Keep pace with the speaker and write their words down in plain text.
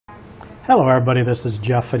Hello everybody, this is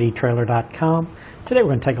Jeff at etrailer.com. Today we're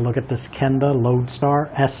going to take a look at this Kenda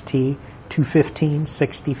Loadstar ST215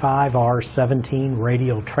 65R17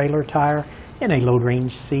 Radial trailer tire in a load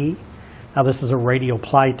range C. Now this is a radial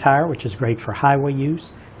ply tire, which is great for highway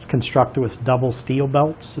use. It's constructed with double steel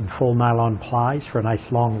belts and full nylon plies for a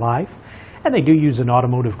nice long life. And they do use an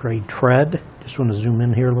automotive grade tread. Just want to zoom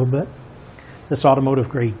in here a little bit. This automotive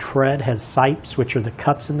grade tread has sipes, which are the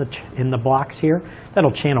cuts in the blocks here. That'll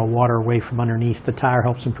channel water away from underneath the tire,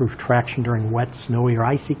 helps improve traction during wet, snowy, or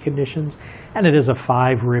icy conditions. And it is a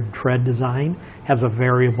 5-rib tread design. Has a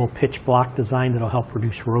variable pitch block design that'll help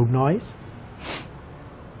reduce road noise.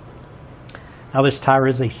 Now this tire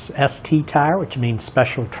is a ST tire, which means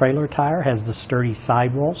special trailer tire. Has the sturdy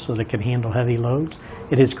sidewalls so that it can handle heavy loads.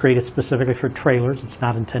 It is created specifically for trailers. It's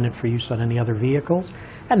not intended for use on any other vehicles.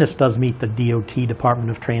 And this does meet the DOT Department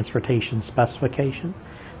of Transportation specification.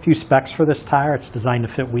 A few specs for this tire. It's designed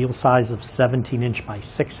to fit wheel size of 17 inch by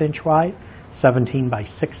 6 inch wide, 17 by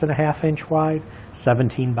 6.5 inch wide,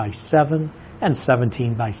 17 by 7, and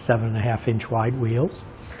 17 by 7.5 inch wide wheels.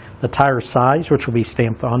 The tire size, which will be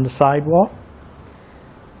stamped on the sidewall.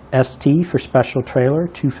 ST for special trailer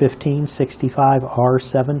 215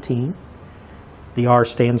 65R17. The R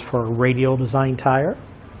stands for radial design tire.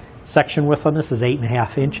 Section width on this is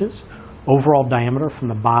 8.5 inches. Overall diameter from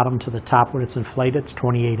the bottom to the top when it's inflated is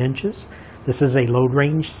 28 inches. This is a load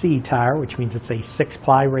range C tire, which means it's a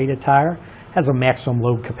 6-ply rated tire. Has a maximum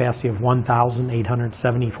load capacity of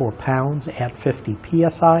 1,874 pounds at 50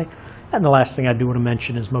 psi. And the last thing I do want to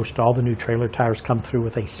mention is most all the new trailer tires come through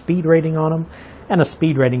with a speed rating on them. And a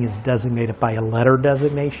speed rating is designated by a letter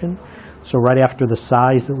designation. So right after the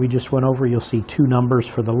size that we just went over, you'll see 2 numbers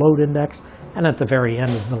for the load index. And at the very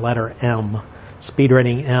end is the letter M. Speed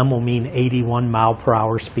rating M will mean 81 mile per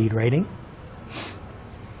hour speed rating.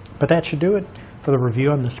 But that should do it for the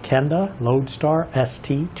review on this Kenda Loadstar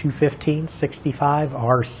ST215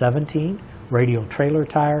 65R17 radial trailer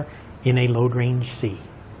tire in a load range C.